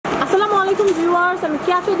আলাইকুম ভিউয়ার্স, আমি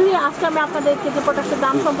কেয়া চৌধুরী। আজকে আমি আপনাদেরকে যে প্রোডাক্টের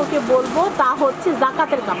দাম সম্পর্কে বলবো তা হচ্ছে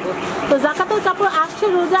জাকাতের কাপড়। তো জাকাতের কাপড় আসছে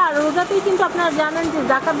রোজা, আর রোজাতেই কিন্তু আপনারা জানেন যে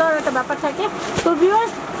জাকাত দেওয়ার একটা ব্যাপার থাকে। তো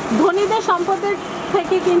ভিউয়ার্স, ধনীদের সম্পদের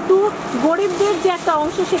থেকে কিন্তু গরিবদের যে একটা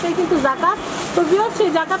অংশ সেটাই কিন্তু জাকাত। তো ভিউয়ার্স,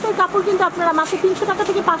 সেই জাকাতের কাপড় কিন্তু আপনারা মাত্র 300 টাকা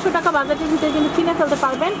থেকে 500 টাকা বাজেটের ভিতরে কিন্তু কিনে ফেলতে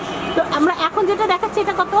পারবেন। তো আমরা এখন যেটা দেখাচ্ছি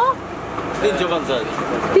এটা কত?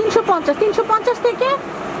 350 থেকে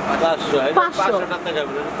 500।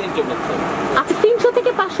 আচ্ছা, 300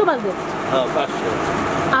 থেকে 500 বাজেট।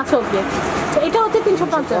 আচ্ছা, ওকে। তো এটা হচ্ছে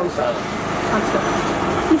 350। আচ্ছা,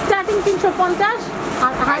 স্টার্টিং 350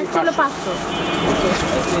 আর হাই ছিল 500।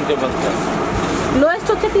 লোয়েস্ট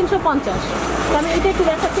হচ্ছে 350। তো আমি এটা একটু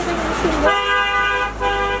দেখাচ্ছি।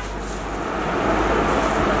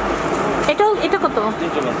 এটা কত?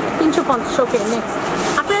 350। ওকে, নেক্সট।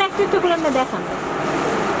 আপনারা একটু একটু করে আপনি দেখান,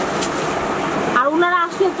 আর ওনারা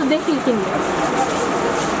আসলে একটু দেখি কিনবে।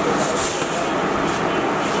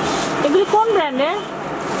 এগুলি কোন ব্র্যান্ডের?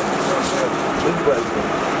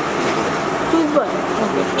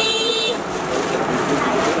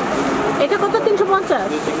 এটা কত? 350।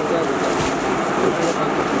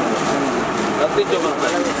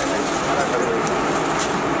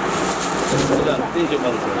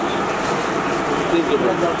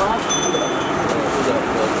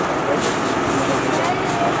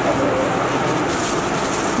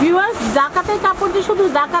 ভিউয়ার্স, জাকাতের কাপড় যে শুধু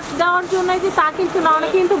জাকাত দেওয়ার জন্য যে তা কিন্তু না,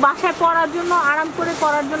 অনেকে কিন্তু বাসায় পরার জন্য, আরাম করে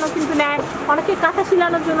পরার জন্য কিন্তু নেয়, অনেকে কাঁথা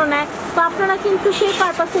শিলানোর জন্য নেয়। তো আপনারা কিন্তু সেই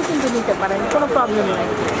পারপাসে কিন্তু নিতে পারেন, কোনো প্রবলেম নেই।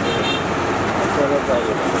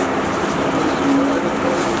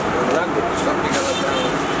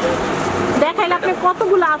 দেখাইলে আপনি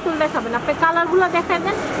কতগুলো আঁচল দেখাবেন, আপনি কালারগুলো দেখাই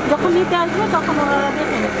দেন, যখন নিতে আসবে তখন ওনারা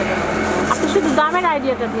দেখে নিতে পারেন। আপনি শুধু দামের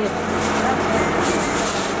আইডিয়াটা দিয়ে দেন।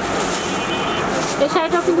 এই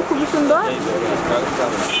শাড়িটাও কিন্তু খুবই সুন্দর।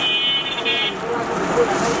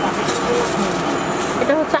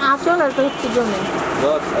 এটা হচ্ছে আঁচল, আর এটা হচ্ছে জমি।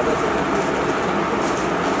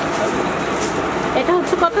 এটা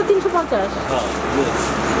হচ্ছে কত? 350।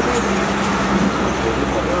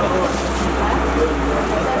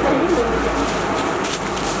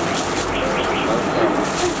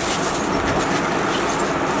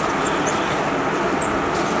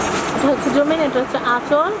 এটা হচ্ছে জমিন, এটা হচ্ছে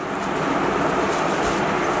আঁচল।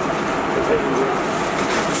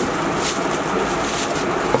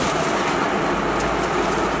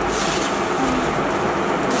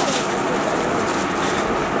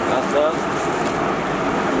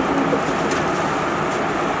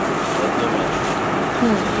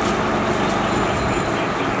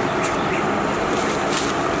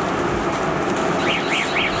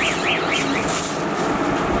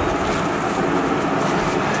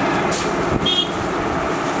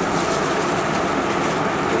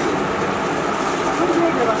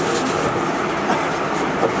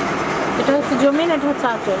 এটা হচ্ছে জমিন, এটা হচ্ছে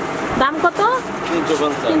আঁচল। দাম কত?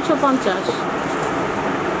 350।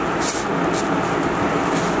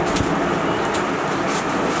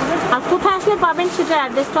 আর কোথায় আসলে পাবেন সেটার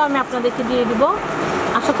অ্যাড্রেসটাও আমি আপনাদেরকে দিয়ে দিব।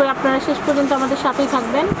 আশা করি আপনারা শেষ পর্যন্ত আমাদের সাথেই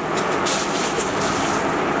থাকবেন।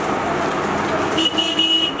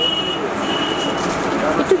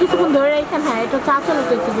 একটু কিছুক্ষণ ধরে রাখেন। হ্যাঁ, এটা হচ্ছে আঁচল,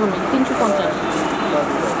 এটা হচ্ছে জমিন। 350।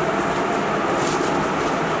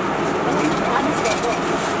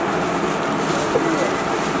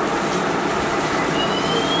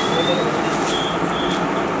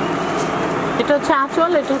 এটা হচ্ছে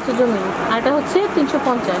আঁচল, এটা হচ্ছে জমিন, আর এটা হচ্ছে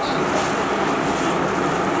 350।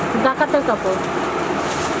 জাকাতের কাপড়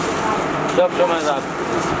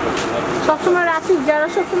সবসময় রাখি। যারা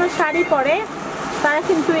সবসময় শাড়ি পরে তারা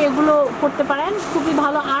কিন্তু এগুলো পরতে পারেন, খুবই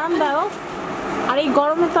ভালো, আরামদায়ক। আর এই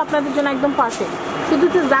গরমে তো আপনাদের জন্য একদম পারফেক্ট। শুধু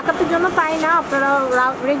তো জাকাতের জন্য তাই না, আপনারা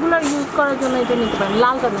রেগুলার ইউজ করার জন্য এটা নিতে পারেন।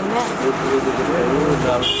 লালটা নেন। হ্যাঁ,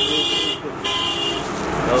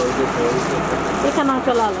 এখানে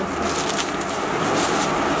একটা লাল আছে।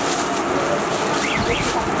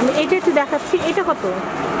 আমি এটা একটু দেখাচ্ছি। এটা কত?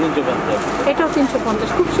 350। এটাও 350।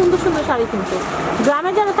 খুব সুন্দর সুন্দর শাড়ি। কিন্তু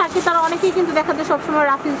গ্রামে যারা থাকে তারা অনেকেই কিন্তু দেখা যায় সবসময়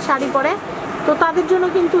রাতে শাড়ি পরে, তো তাদের জন্য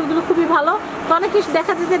কিন্তু এগুলো খুবই ভালো। তো অনেকে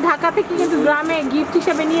দেখা যায় যে ঢাকা থেকে কিন্তু গ্রামে গিফট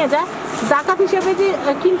হিসেবে নিয়ে যায়। জাকাত হিসেবে যে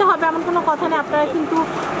কিনতে হবে এমন কোনো কথা নেই, আপনারা কিন্তু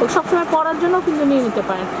সবসময় পরার জন্য কিন্তু নিয়ে নিতে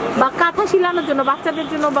পারেন, বা কাঁথা শিলানোর জন্য, বাচ্চাদের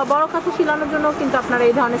জন্য বা বড় কাঁথা শিলানোর জন্য কিন্তু আপনারা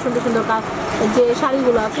এই ধরনের সুন্দর সুন্দর যে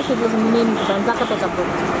শাড়িগুলো আছে সেগুলো কিন্তু নিয়ে নিতে পারেন। জাকাতের কাপড়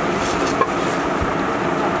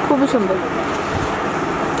খুবই সুন্দর।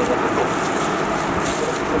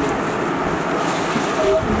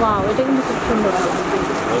 ওয়াও, এটা কিন্তু খুব সুন্দর।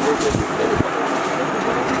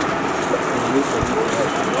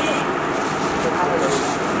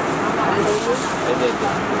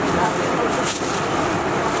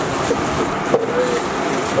 Thank you.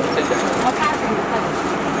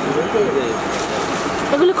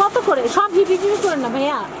 এগুলি কত করে? সব রিভিউ করেন না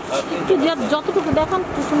ভাইয়া, একটু যতটুকু দেখান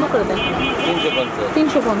একটু সুন্দর করে দেখান।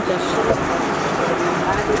 350।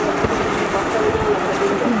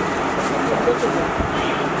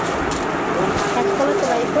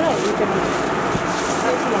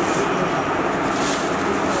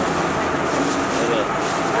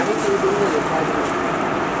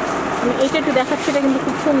 এটা একটু দেখাচ্ছি, এটা কিন্তু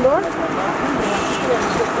খুব সুন্দর।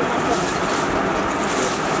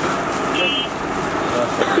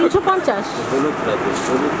 $350।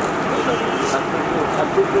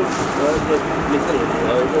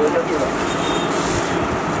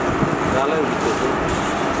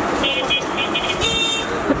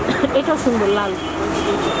 এটাও সুন্দর লাল।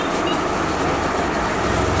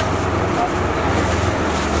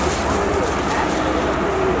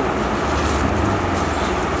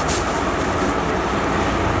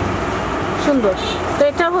 সুন্দর। তো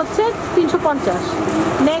এটা হচ্ছে 350।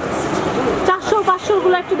 নেক্সট 400-500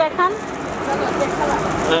 গুলো একটু দেখান।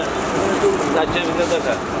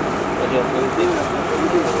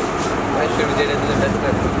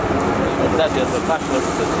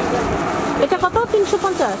 এটা কত?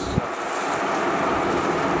 350।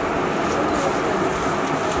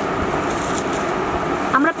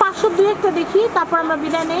 আমরা 500 দুই একটা দেখি, তারপর আমরা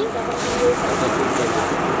বিদায় নেই।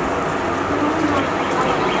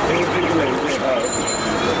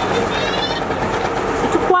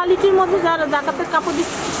 একটু কোয়ালিটির মধ্যে যারা জাকাতের কাপড়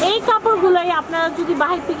দিচ্ছে, এই কাপড়গুলোই আপনারা যদি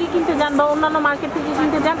বাহির থেকে কিনতে যান বা অন্যান্য মার্কেট থেকে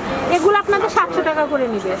কিনতে যান, এগুলো আপনাদের 700 টাকা করে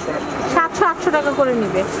নিবে, 700-800 টাকা করে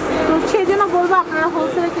নিবে। তো সেই জন্য বলবো আপনারা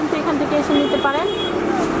হোলসেলে কিন্তু এখান থেকে এসে নিতে পারেন।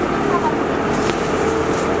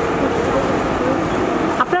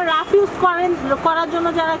 আপনারা রাফ ইউজ করার জন্য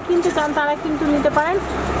যারা কিনতে চান তারা কিন্তু নিতে পারেন।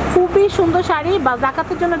 খুবই সুন্দর শাড়ি, বা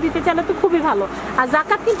জাকাতের জন্য দিতে চাইলে তো খুবই ভালো। আর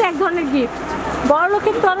জাকাত কিন্তু এক ধরনের গিফট, বড়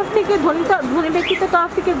লোকের তরফ থেকে, ধনী ব্যক্তিদের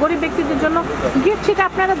তরফ থেকে গরিব ব্যক্তিদের জন্য গিফট। সেটা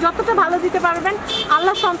আপনারা যতটা ভালো দিতে পারবেন,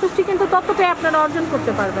 আল্লাহর সন্তুষ্টি কিন্তু ততটাই আপনারা অর্জন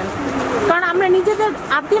করতে পারবেন। কারণ আমরা নিজেদের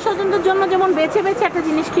আত্মীয় স্বজনদের জন্য যেমন বেছে বেছে একটা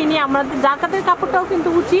জিনিস কিনি, আমাদের জাকাতের কাপড়টাও কিন্তু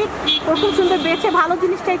উচিত ওরকম সুন্দর বেছে ভালো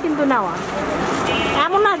জিনিসটাই কিন্তু নেওয়া।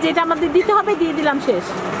 এমন না যেটা আমাদের দিতে হবে দিয়ে দিলাম শেষ।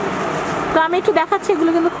 তো আমি একটু দেখাচ্ছি,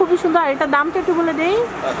 এগুলো কিন্তু খুবই সুন্দর। আর এটা দামটা একটু বলে দেই।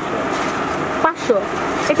 500।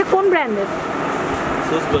 এটা কোন ব্র্যান্ডের?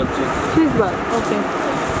 সুইসবার। ওকে।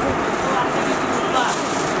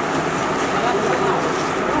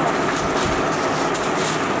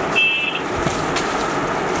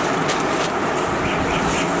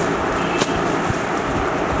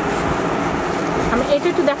 আমি এটা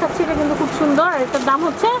একটু দেখাচ্ছি, এটা কিন্তু খুব সুন্দর। আর এটার দাম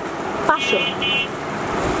হচ্ছে 500।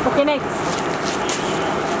 ওকে, নেক্সট।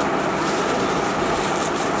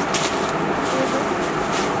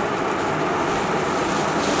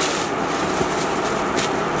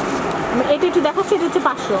 এটা একটু দেখাচ্ছি, এটা হচ্ছে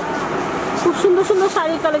 500। খুব সুন্দর সুন্দর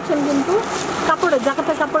শাড়ির কালেকশন, কিন্তু কাপড়ের,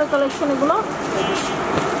 জাকাতের কাপড়ের কালেকশন এগুলো।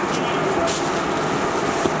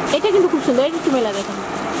 এটা কিন্তু খুব সুন্দর, এটা একটু মেলা দেখেন।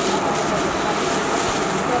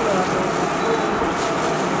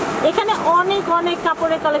 এখানে অনেক অনেক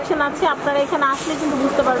কাপড়ের কালেকশন আছে, আপনারা এখানে আসলে কিন্তু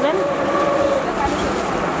বুঝতে পারবেন।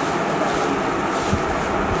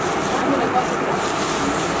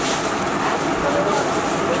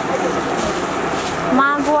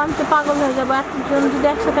 মা গো, আমি তো পাগল হয়ে যাবো, একজন যদি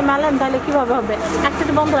একসাথে মেলেন তাহলে কিভাবে হবে?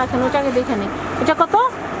 একসাথে বন্ধ রাখেন, ওটাকে দেখে নিই। এটা কত?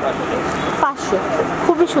 500।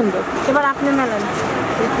 খুবই সুন্দর। এবার আপনি মেলেন,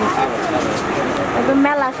 একদম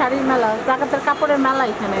মেলা, শাড়ির মেলা, জাকাতের কাপড়ের মেলা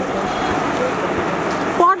এখানে। একদম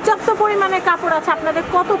পর্যাপ্ত পরিমাণে কাপড় আছে। আপনাদের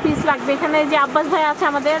কত পিস লাগবে? এখানে যে আব্বাস ভাই আছে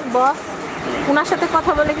আমাদের বস, ওনার সাথে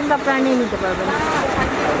কথা বলে কিন্তু আপনারা নিয়ে নিতে পারবেন।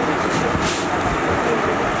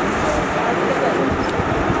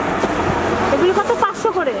 এগুলো কত? 500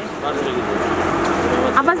 করে।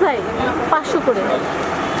 আব্বাস ভাই 500 করে।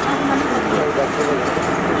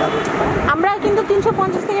 আমরা কিন্তু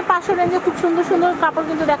 350 থেকে 500 রেঞ্জে খুব সুন্দর সুন্দর কাপড়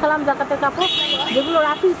কিন্তু দেখালাম, জাকাতের কাপড়, যেগুলো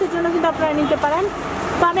রাফিজের জন্য কিন্তু আপনারা নিতে পারেন।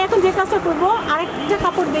 তো আমি এখন যে কাজটা করবো, আরেকটা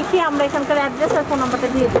কাপড় দেখিয়ে আমরা এখানকার অ্যাড্রেস আর ফোন নাম্বারটা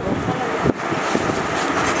দিয়ে দেবো।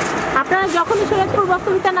 আপনারা যখনই শরীয়তপুর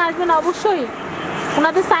বস্ত্রবিতানে আসবেন, অবশ্যই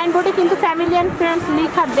ওনাদের সাইনবোর্ডে কিন্তু ফ্যামিলি অ্যান্ড ফ্রেন্ডস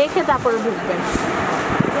লেখা দেখে তারপরে ঢুকবেন,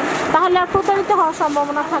 তাহলে আর প্রতারিত হওয়ার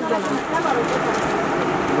সম্ভাবনা থাকবে না।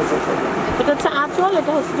 এটা হচ্ছে আঁচল,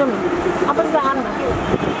 এটা হচ্ছে জমি। আবার আর না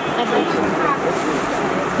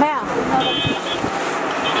ভাইয়া,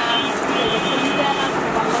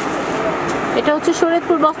 এটা হচ্ছে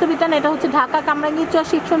শরীয়তপুর বস্ত্রবিতান, এটা হচ্ছে ঢাকা কামরাঙ্গীরচর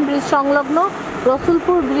শিক্ষণ ব্রিজ সংলগ্ন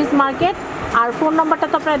রসুলপুর ব্রিজ মার্কেট। আর ফোন নাম্বারটা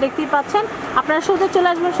তো আপনারা দেখতেই পাচ্ছেন। আপনারা সোজা চলে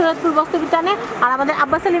আসবেন শরীয়তপুর বস্ত্রবিতানে। আর আমাদের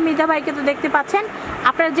আব্বাস আলী মির্জা ভাইকে তো দেখতে পাচ্ছেন।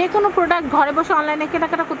 আপনারা যে কোনো প্রোডাক্ট ঘরে বসে অনলাইনে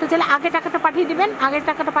কেনাকাটা করতে চাইলে আগে টাকাটা পাঠিয়ে দিবেন, আগের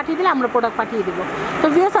টাকাটা পাঠিয়ে দিলে আমরা প্রোডাক্ট পাঠিয়ে দেবো। তো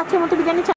ভিউয়ার্স, আজকের মতো বিদায় নিচ্ছি।